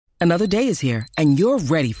Another day is here, and you're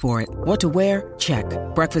ready for it. What to wear? Check.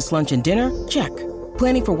 Breakfast, lunch, and dinner? Check.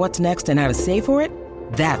 Planning for what's next and how to save for it?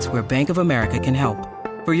 That's where Bank of America can help.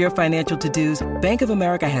 For your financial to-dos, Bank of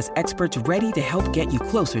America has experts ready to help get you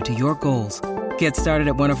closer to your goals. Get started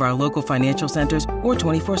at one of our local financial centers or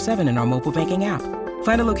 24/7 in our mobile banking app.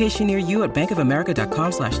 Find a location near you at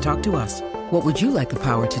bankofamerica.com/talktous. What would you like the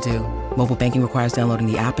power to do? Mobile banking requires downloading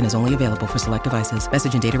the app and is only available for select devices.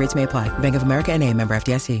 Message and data rates may apply. Bank of America N.A., member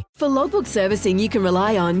FDIC. For logbook servicing you can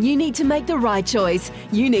rely on, you need to make the right choice.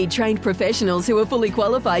 You need trained professionals who are fully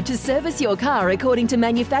qualified to service your car according to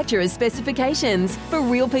manufacturer's specifications. For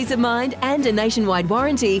real peace of mind and a nationwide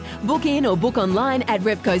warranty, book in or book online at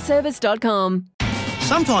repcoservice.com.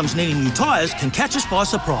 Sometimes needing new tyres can catch us by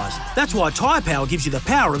surprise. That's why Tyre Power gives you the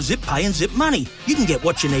power of Zip Pay and Zip Money. You can get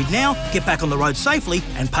what you need now, get back on the road safely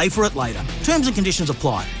and pay for it later. Terms and conditions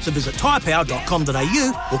apply. So visit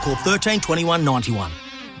tyrepower.com.au or call 13 21 91.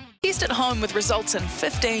 Test at home with results in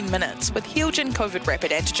 15 minutes with Helgen COVID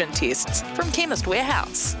Rapid Antigen tests from Chemist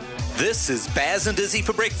Warehouse. This is Baz and Izzy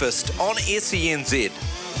for breakfast on SENZ.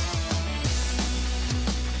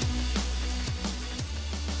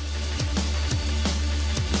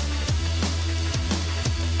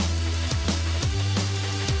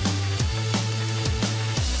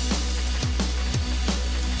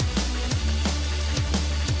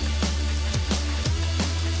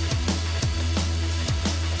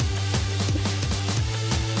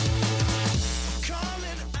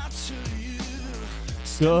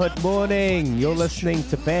 Good morning. You're listening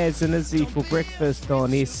to Baz and Izzy for breakfast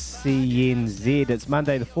on SCNZ. It's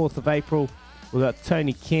Monday, the 4th of April. We've got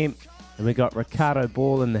Tony Kemp and we've got Ricardo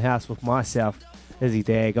Ball in the house with myself, Izzy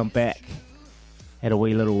Dag. I'm back. Had a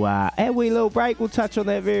wee little break. We'll touch on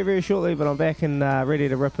that very, very shortly, but I'm back and ready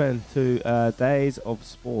to rip into days of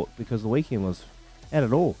sport because the weekend was at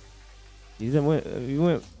it all. You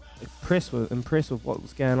weren't impressed with what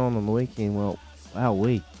was going on the weekend. Well,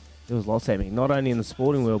 wow, there was lots happening, not only in the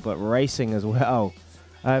sporting world, but racing as well,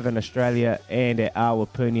 over in Australia and at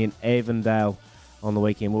Awapuni and Avondale on the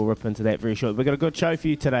weekend. We'll rip into that very shortly. We've got a good show for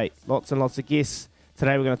you today. Lots and lots of guests.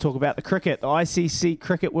 Today we're going to talk about the cricket. The ICC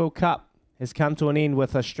Cricket World Cup has come to an end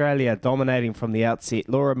with Australia dominating from the outset.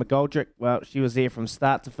 Laura McGoldrick, well, she was there from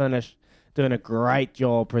start to finish, doing a great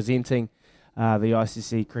job presenting the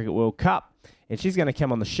ICC Cricket World Cup. And she's going to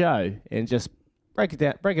come on the show and just break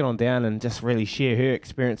it on down and just really share her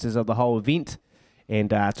experiences of the whole event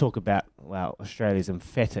and talk about, well, Australia's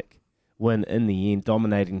emphatic win in the end,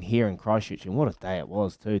 dominating here in Christchurch. And what a day it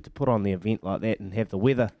was, too, to put on the event like that and have the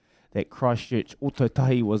weather that Christchurch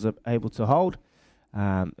Ototahi was able to hold.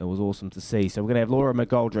 It was awesome to see. So we're going to have Laura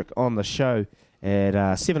McGoldrick on the show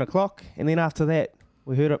at 7 o'clock. And then after that,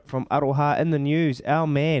 we heard it from Aroha in the news. Our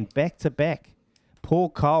man, back-to-back, Paul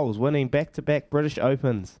Coles, winning back-to-back British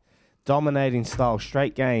Opens. Dominating style,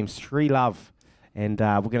 straight games, 3-love. And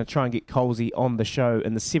we're going to try and get Colesy on the show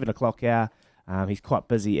in the 7 o'clock hour. He's quite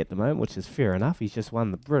busy at the moment, which is fair enough. He's just won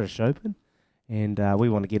the British Open. And we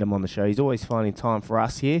want to get him on the show. He's always finding time for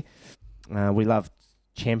us here. We love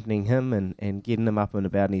championing him and getting him up and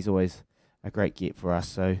about. And he's always a great get for us.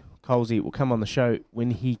 So Colesy will come on the show when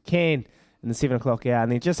he can in the 7 o'clock hour.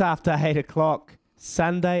 And then just after 8 o'clock,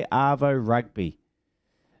 Sunday Arvo Rugby.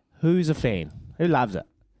 Who's a fan? Who loves it?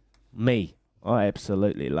 Me. I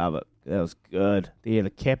absolutely love it. That was good. The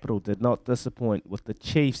capital did not disappoint with the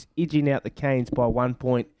Chiefs edging out the Canes by 1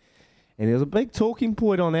 point. And there was a big talking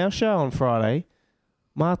point on our show on Friday.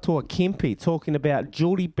 Matua Kempe talking about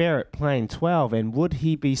Geordie Barrett playing 12 and would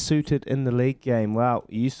he be suited in the league game? Well,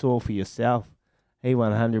 you saw for yourself. He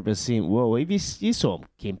 100% will. If you saw him,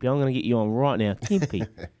 Kempe, I'm going to get you on right now. Kempe,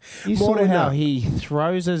 you saw how he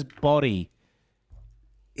throws his body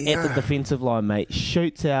at the defensive line, mate.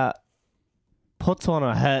 Shoots out, puts on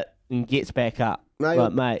a hit and gets back up.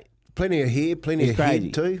 Mate, plenty of hair, plenty of crazy.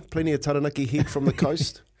 head too. Plenty of Taranaki head from the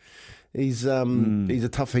coast. He's a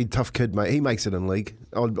tough kid, mate. He makes it in league.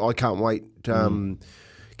 I can't wait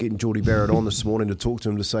getting Geordie Barrett on this morning to talk to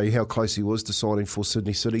him to say how close he was to signing for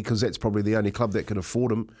Sydney City, because that's probably the only club that can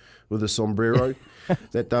afford him with a sombrero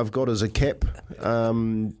that they've got as a cap.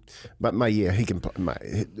 But mate, yeah, he can.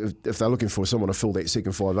 Mate, if they're looking for someone to fill that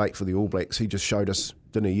second 5'8" for the All Blacks, he just showed us,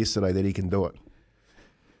 didn't he, yesterday, that he can do it.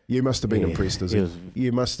 You must have been impressed,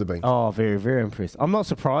 you must have been. Oh, very, very impressed. I'm not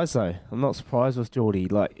surprised, though. I'm not surprised with Geordie.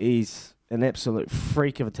 Like, he's an absolute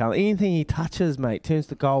freak of a talent. Anything he touches, mate, turns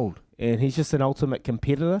to gold. And he's just an ultimate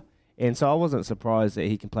competitor. And so I wasn't surprised that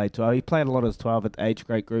he can play 12. He played a lot as 12 at the age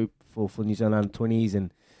grade group for New Zealand under-20s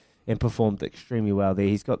and performed extremely well there.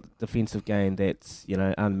 He's got the defensive game that's,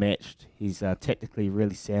 unmatched. He's tactically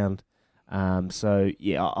really sound. So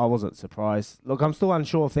yeah, I wasn't surprised. Look, I'm still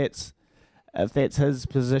unsure if that's his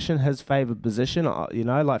position, his favoured position.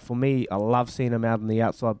 Like for me, I love seeing him out on the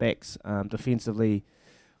outside backs defensively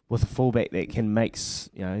with a fullback that can make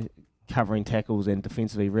covering tackles and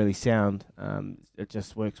defensively really sound. It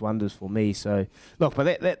just works wonders for me. So look,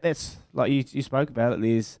 but that's like you spoke about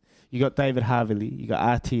it. You got David Havili, you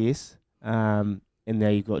got RTS, and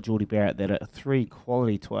there you got Jordie Barrett that are 3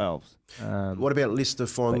 quality 12s. What about Lester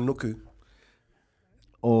Fainga'anuku?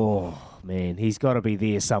 Oh man, he's got to be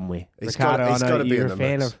there somewhere. He's Ricardo, got to be you're in a the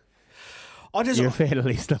fan mix. You're a fan of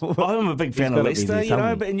Leicester. I'm a big fan of Leicester,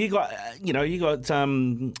 and you got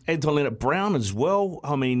Anton Leonard-Brown as well.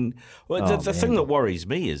 I mean, the thing that worries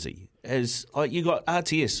me is like you got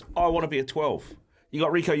RTS. I want to be a 12. You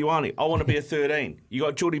got Rieko Ioane. I want to be a 13. You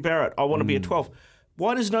got Jordie Barrett. I want to be a 12.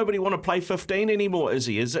 Why does nobody want to play 15 anymore,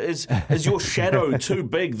 Izzy? Is your shadow too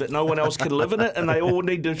big that no one else can live in it and they all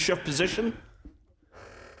need to shift position?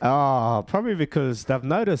 Oh, probably because they've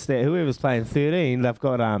noticed that whoever's playing 13, they've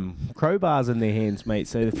got crowbars in their hands, mate,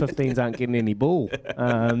 so the 15s aren't getting any ball.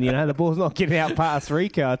 The ball's not getting out past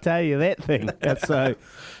Rieko, I'll tell you that thing. So,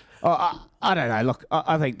 I don't know. Look,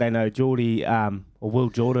 I think they know Geordie, or Will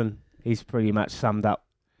Jordan, he's pretty much sewing up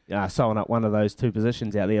one of those two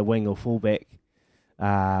positions out there, wing or fullback.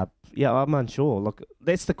 I'm unsure. Look,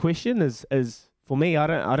 that's the question is for me, I'd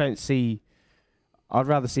rather see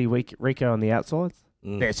Rieko on the outsides.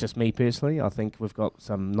 That's just me personally. I think we've got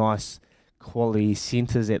some nice quality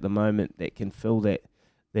centres at the moment that can fill that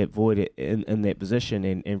void in that position.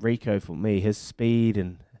 And Rieko, for me, his speed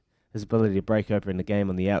and his ability to break open the game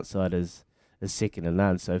on the outside is second to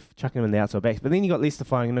none. So chucking him in the outside backs. But then you got Lester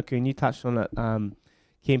Fainga'anuku, and you touched on it,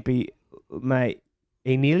 Kempy, mate.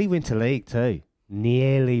 He nearly went to league too.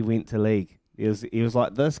 Nearly went to league. He was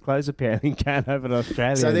like this close apparently and came over to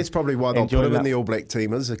Australia. So that's probably why they'll put him in the All Black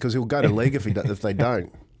team, is because he'll go to league if they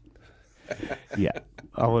don't. Yeah,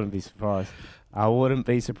 I wouldn't be surprised.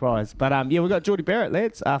 But we've got Jordie Barrett,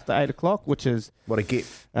 lads, after 8 o'clock, which is what a get.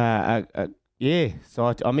 Yeah. So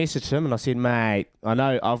I messaged him and I said, mate, I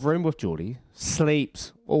know I've roomed with Jordie,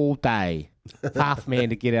 sleeps all day, half man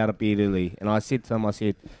to get out of bed early, and I said to him,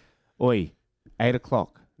 oi, 8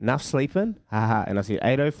 o'clock. Enough sleeping? Haha. And I said,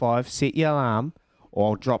 8:05, set your alarm or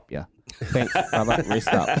I'll drop you. Thanks, brother. Rest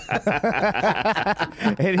up.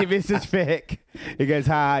 And he messaged back. He goes,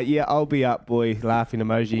 yeah, I'll be up, boy. Laughing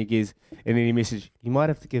emoji. He goes, and then he messaged, you might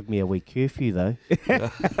have to give me a wee curfew, though.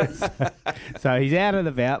 so he's out and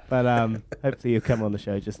about, but hopefully he'll come on the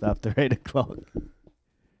show just after 8 o'clock.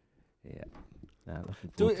 Yeah.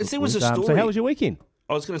 There was a story. So how was your weekend?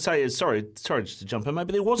 I was going to say, sorry just to jump in,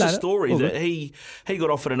 maybe there was a story that he got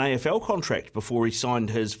offered an AFL contract before he signed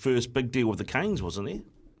his first big deal with the Canes, wasn't there?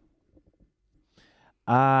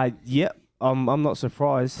 Yep. I'm not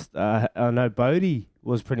surprised. I know Bodie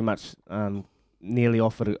was pretty much nearly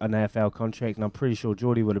offered an AFL contract, and I'm pretty sure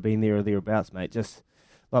Geordie would have been there or thereabouts, mate. Just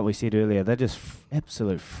like we said earlier, they're just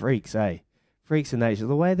absolute freaks, eh? Freaks in nature.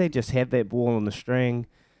 The way they just have that ball on the string,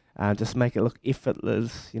 just make it look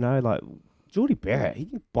effortless, like... Jordie Barrett, he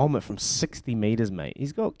can bomb it from 60 metres, mate.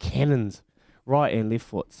 He's got cannons right and left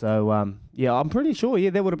foot. So, I'm pretty sure,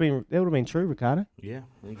 that would have been true, Ricardo. Yeah,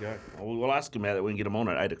 there you go. We'll ask him about it when we get him on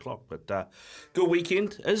at 8 o'clock. But good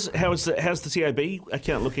weekend. How's the TAB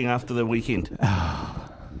account looking after the weekend?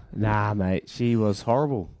 Nah, mate. She was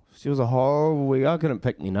horrible. She was a horrible week. I couldn't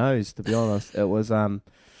pick my nose, to be honest. It was a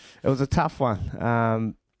tough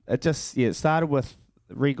one. It started with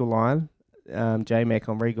Regal Lion. J-Mac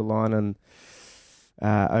on Regal Line and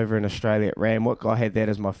over in Australia at Ramwick. I had that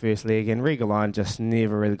as my first leg, and Regal Line just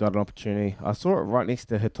never really got an opportunity. I saw it right next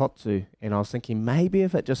to Hitotsu, and I was thinking maybe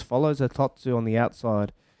if it just follows Hitotsu on the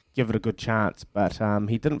outside, give it a good chance. But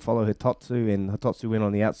he didn't follow Hitotsu, and Hitotsu went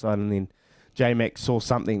on the outside, and then J-Mac saw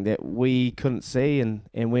something that we couldn't see and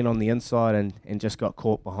went on the inside and just got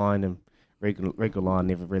caught behind, and Regal Line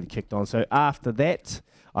never really kicked on. So after that,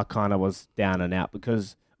 I kind of was down and out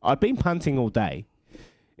because I'd been punting all day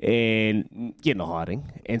and getting a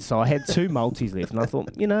hiding, and so I had 2 multis left, and I thought,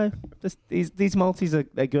 these multis are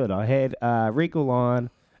good. I had Regal Lion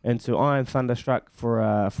into Iron Thunderstruck for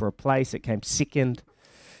a place. It came second,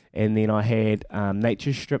 and then I had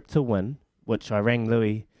Nature Strip to win, which I rang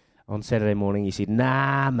Louis on Saturday morning. He said,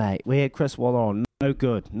 nah, mate, we had Chris Waller on. No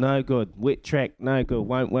good. Wet track, no good,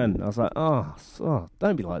 won't win. I was like, oh,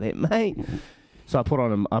 don't be like that, mate. So I put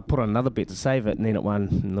on another bet to save it, and then it won.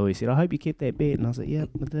 And Louis said, I hope you kept that bet. And I was like, yep,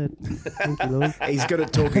 I did. Thank you, Louis. He's good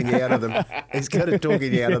at talking you out of them.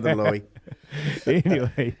 Louis.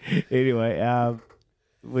 Anyway,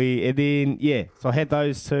 So I had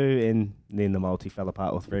those two, and then the multi fell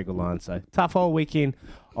apart with Regal Line. So tough whole weekend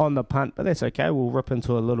on the punt, but that's okay. We'll rip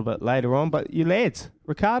into a little bit later on. But you lads,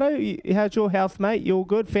 Ricardo, how's your health, mate? You all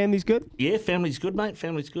good? Family's good? Yeah, family's good, mate.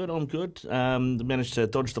 Family's good. I'm good. Managed to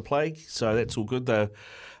dodge the plague, so that's all good.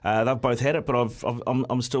 They've both had it, but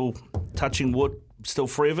I'm still touching wood, still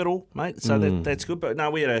free of it all, mate. So that's good. But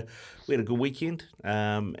no, we had a good weekend,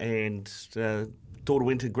 and daughter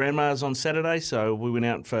went to grandma's on Saturday, so we went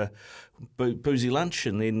out for boozy lunch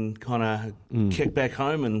and then kind of kicked back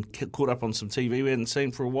home and caught up on some TV we hadn't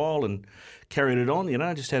seen for a while and carried it on.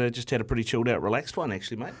 Just had a pretty chilled out, relaxed one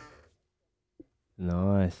actually, mate.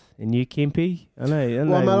 Nice. And you, Kempy? I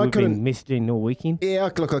know we've been messaging all weekend. Yeah,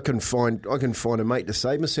 look, I can find a mate to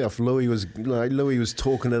save myself. Louis was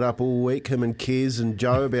talking it up all week, him and Kez and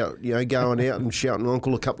Joe, about going out and shouting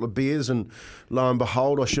Uncle a couple of beers, and lo and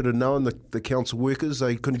behold, I should have known the council workers,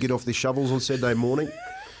 they couldn't get off their shovels on Saturday morning.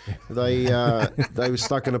 They were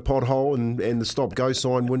stuck in a pothole, and the stop go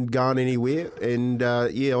sign wouldn't go anywhere, and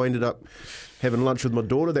I ended up having lunch with my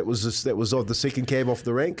daughter. That was of the second cab off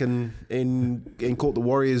the rank, and caught the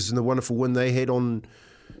Warriors in the wonderful win they had on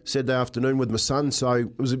Saturday afternoon with my son. So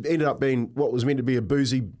it ended up being what was meant to be a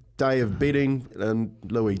boozy day of betting, and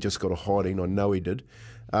Louis just got a hiding. I know he did.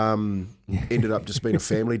 Ended up just being a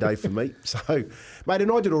family day for me. So, mate,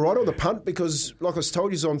 and I did all right on the punt because, like I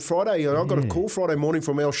told you on Friday, I got a call Friday morning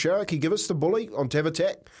from Al Sharrock. He gave us the bully on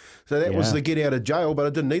Tavatak. So that was the get out of jail, but I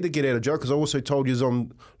didn't need to get out of jail because I also told you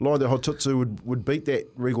on line that Hotutsu would beat that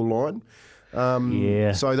Regal Line.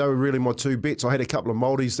 So they were really my two bets. I had a couple of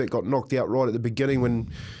Māoris that got knocked out right at the beginning when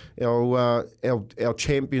our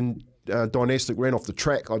champion Dynastic ran off the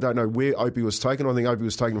track. I don't know where Opie was taken. I think Opie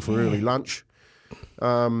was taken for early lunch.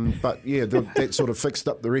 But yeah, that sort of fixed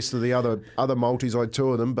up the rest of the other multis. I had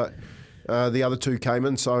two of them, but the other two came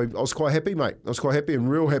in, so I was quite happy, mate. I was quite happy and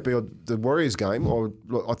real happy with the Warriors game.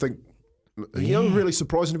 I think, really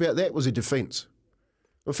surprising about that was the defence.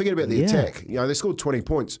 Well, forget about the attack. They scored 20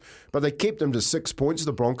 points, but they kept them to 6 points,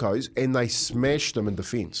 the Broncos, and they smashed them in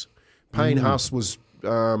defence. Payne Haas was, I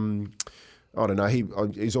don't know,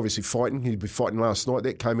 he's obviously fighting. He'd been fighting last night.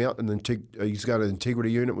 That came out, and he's going to the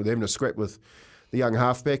integrity unit with having a scrap with the young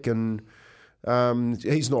halfback, and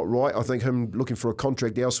he's not right. I think him looking for a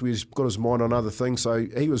contract elsewhere, he's got his mind on other things, so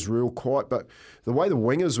he was real quiet. But the way the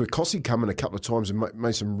wingers were, Kossi come in a couple of times and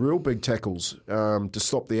made some real big tackles to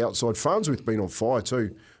stop the outside. Farnsworth been on fire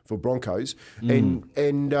too for Broncos.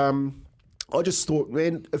 And I just thought,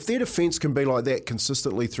 man, if their defence can be like that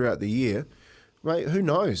consistently throughout the year, mate, who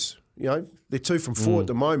knows? They're 2 from 4 at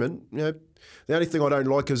the moment. The only thing I don't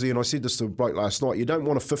like is, and I said this to a bloke last night, you don't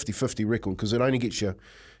want a 50-50 record because it only gets you,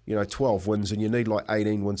 12 wins, and you need like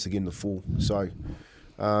 18 wins to get in the 4. So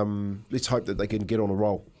let's hope that they can get on a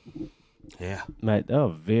roll. Yeah, mate, they were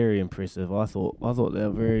very impressive. I thought they were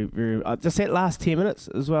very, very. Just that last 10 minutes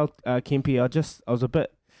as well, Kempy. I was a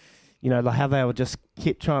bit, like how they were just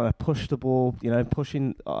kept trying to push the ball,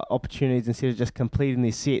 pushing opportunities instead of just completing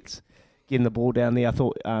their sets, getting the ball down there. I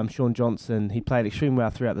thought Sean Johnson, he played extremely well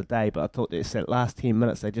throughout the day, but I thought that last 10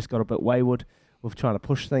 minutes they just got a bit wayward with trying to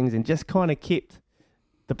push things and just kind of kept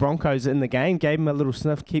the Broncos in the game, gave them a little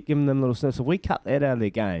sniff, keep giving them a little sniff. So we cut that out of their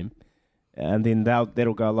game, and then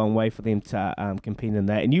that'll go a long way for them to compete in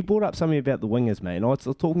that. And you brought up something about the wingers, mate. And I was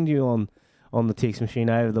talking to you on the text machine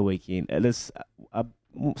over the weekend. It is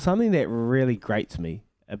something that really grates me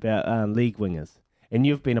about league wingers. And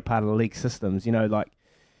you've been a part of the league systems.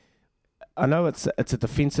 I know it's a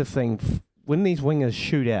defensive thing. When these wingers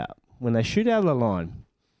shoot out, when they shoot out of the line,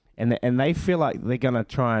 and they feel like they're going to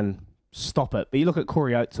try and stop it. But you look at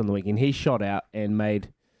Corey Oates on the weekend. He shot out and made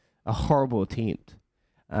a horrible attempt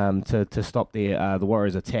to stop the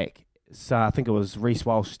Warriors' attack. So I think it was Reece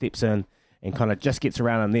Walsh steps in and kind of just gets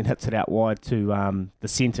around and then hits it out wide to the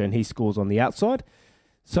centre, and he scores on the outside.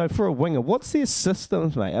 So for a winger, what's their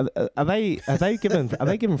systems, mate? Are they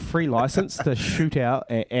given free license to shoot out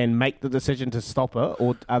and make the decision to stop it,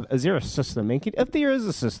 or is there a system? And if there is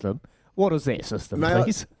a system, what is that system, mate,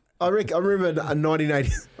 please? I remember in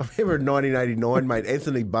 1989, mate,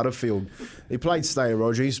 Anthony Butterfield. He played Stay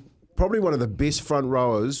Roger. He's probably one of the best front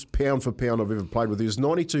rowers, pound for pound, I've ever played with. He was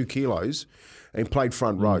 92 kilos and played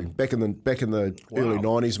front row back in the early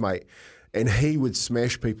 90s, mate. And he would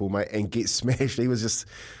smash people, mate, and get smashed. He was just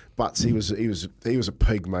butts. He was a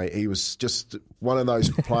pig, mate. He was just one of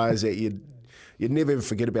those players that you'd never ever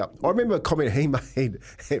forget about. I remember a comment he made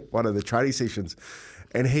at one of the training sessions,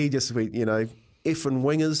 and he just went, effing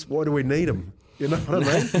wingers, why do we need them? You know what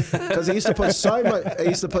I mean? Because he used to put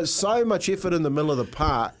so much effort in the middle of the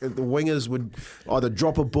park that the wingers would either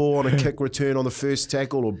drop a ball on a kick return on the first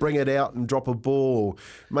tackle, or bring it out and drop a ball, or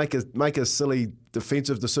make a silly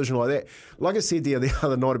defensive decision like that. Like I said the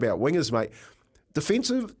other night about wingers, mate,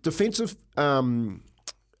 defensive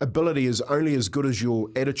ability is only as good as your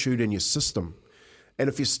attitude and your system. And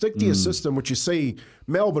if you stick to your system, which you see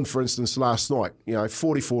Melbourne, for instance, last night,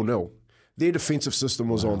 44-0. Their defensive system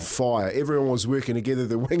was on fire. Everyone was working together.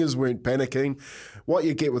 The wingers weren't panicking. What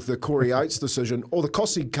you get with the Corey Oates decision, or the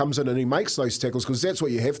Kossi comes in and he makes those tackles, because that's what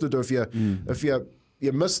you have to do. If you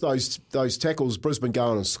miss those tackles, Brisbane go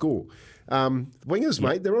on and score. Wingers,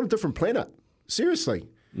 mate, they're on a different planet. Seriously.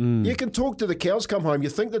 You can talk to the cows come home. You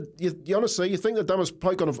think that you honestly, you think the dumbest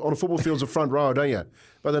bloke on a football field's a front row, don't you?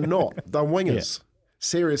 But they're not. They're wingers. Yeah.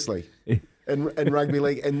 Seriously. In rugby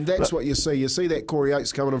league, and that's what you see. You see that Corey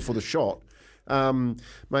Oates coming in for the shot,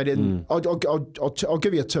 mate. And I'll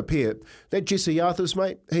give you a tip here. That Jesse Arthurs,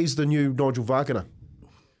 mate, he's the new Nigel Wagner.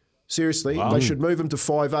 Seriously, they should move him to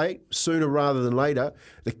 5'8" sooner rather than later.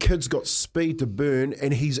 The kid's got speed to burn,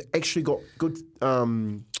 and he's actually got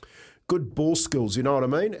good ball skills. You know what I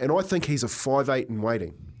mean? And I think he's a 5'8" in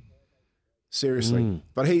waiting. Seriously,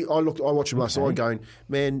 but I watched him last night, going,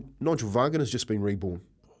 man, Nigel Wagner's just been reborn.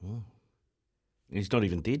 He's not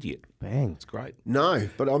even dead yet. Bang. It's great. No,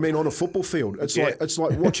 but I mean on a football field. It's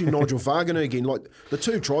like watching Nigel Wagner again. Like the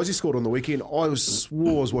 2 tries he scored on the weekend, I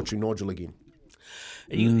swore I was watching Nigel again.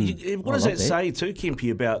 What does that say too,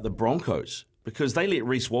 Kempy, about the Broncos? Because they let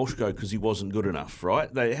Reece Walsh go because he wasn't good enough, right?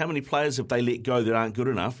 How many players have they let go that aren't good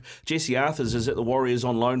enough? Jesse Arthurs is at the Warriors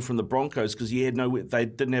on loan from the Broncos because they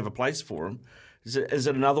didn't have a place for him. Is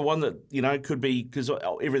it another one that could be, because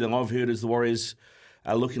everything I've heard is the Warriors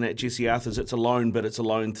are looking at Jesse Arthurs. It's a loan, but it's a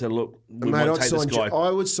loan to look. We might take this guy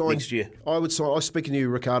next year. I was speaking to you,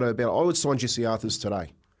 Ricardo, about. I would sign Jesse Arthurs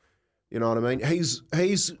today. You know what I mean?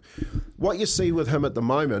 He's what you see with him at the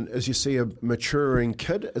moment is you see a maturing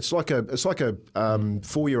kid. It's like a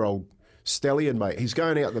 4-year-old stallion, mate. He's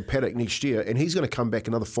going out the paddock next year, and he's going to come back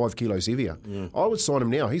another 5 kilos heavier. I would sign him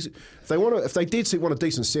now. If they want a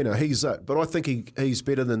decent centre, he's it. But I think he's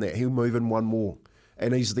better than that. He'll move in one more.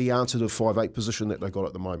 And he's the answer to the 5'8" position that they've got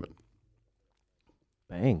at the moment.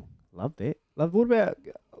 Bang. Love that. What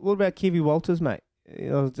about Kevy Walters, mate? I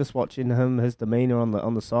was just watching his demeanour on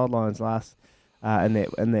the sidelines last in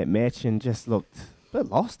that match, and just looked a bit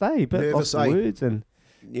lost, A bit nervous, lost words, and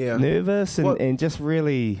nervous, and just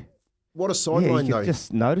really. What a sideline, though.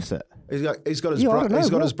 Just notice it. He's got his brother. He's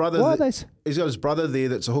got his brother there.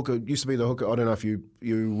 That's a hooker. Used to be the hooker. I don't know if you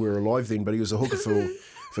were alive then, but he was a hooker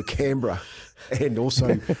for Canberra. And also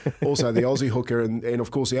the Aussie hooker, and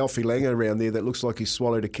of course Alfie Langer around there that looks like he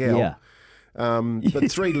swallowed a cow. Yeah.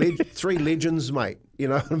 But three legends, mate. You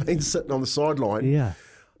know what I mean? Sitting on the sideline. Yeah.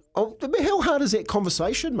 Oh, how hard is that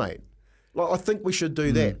conversation, mate? Like, I think we should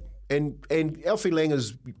do that. And Alfie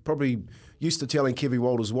Langer's probably used to telling Kevy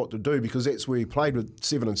Walters what to do, because that's where he played with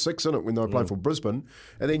 7 and 6 in it when they were playing for Brisbane.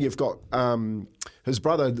 And then you've got his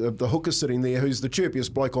brother, the hooker, sitting there, who's the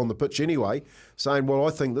chirpiest bloke on the pitch anyway, saying, well, I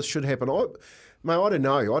think this should happen. I don't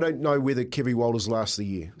know. I don't know whether Kevy Walters lasts the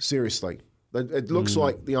year. Seriously. It looks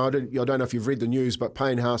like, I don't know if you've read the news, but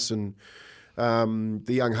Payne Haas and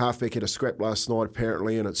the young halfback had a scrap last night,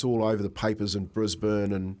 apparently, and it's all over the papers in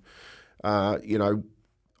Brisbane. And,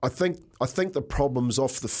 I think the problems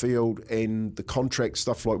off the field and the contract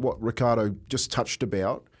stuff, like what Ricardo just touched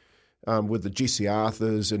about, with the Jesse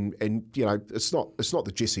Arthurs and it's not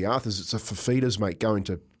the Jesse Arthurs, it's a Fafitas, mate, going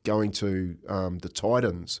to the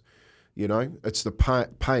Titans. It's the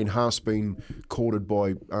Payne Haas being courted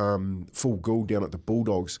by Full Gould down at the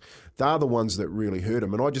Bulldogs. They're the ones that really hurt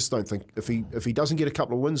him, and I just don't think if he doesn't get a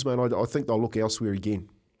couple of wins, man, I think they'll look elsewhere again.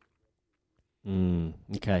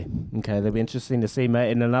 Okay, that'll be interesting to see,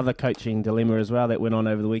 mate. And another coaching dilemma as well that went on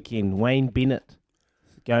over the weekend. Wayne Bennett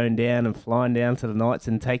going down and flying down to the Knights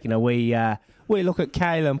and taking a wee look at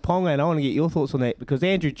Kalen Ponga, and I want to get your thoughts on that, because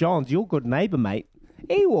Andrew Johns, your good neighbour, mate,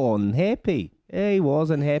 he wasn't happy. He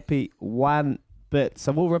wasn't happy one bit.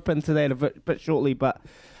 So we'll rip into that a bit shortly, but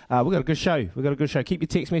we've got a good show. Keep your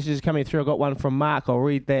text messages coming through. I got one from Mark. I'll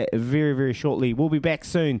read that very, very shortly. We'll be back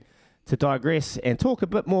soon to digress and talk a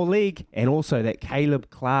bit more league, and also that Caleb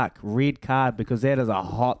Clark red card, because that is a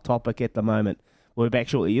hot topic at the moment. We'll be back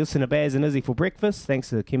shortly. You listen to Baz and Izzy for breakfast, thanks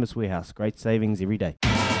to the Chemist Warehouse. Great savings every day.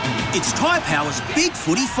 It's Tyre Power's Big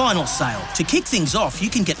Footy Final Sale. To kick things off, you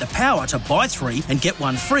can get the power to buy 3 and get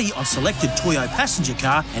 1 free on selected Toyo passenger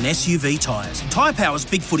car and SUV tyres. Tyre Power's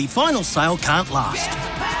Big Footy Final Sale can't last.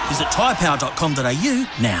 Visit tyrepower.com.au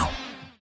now.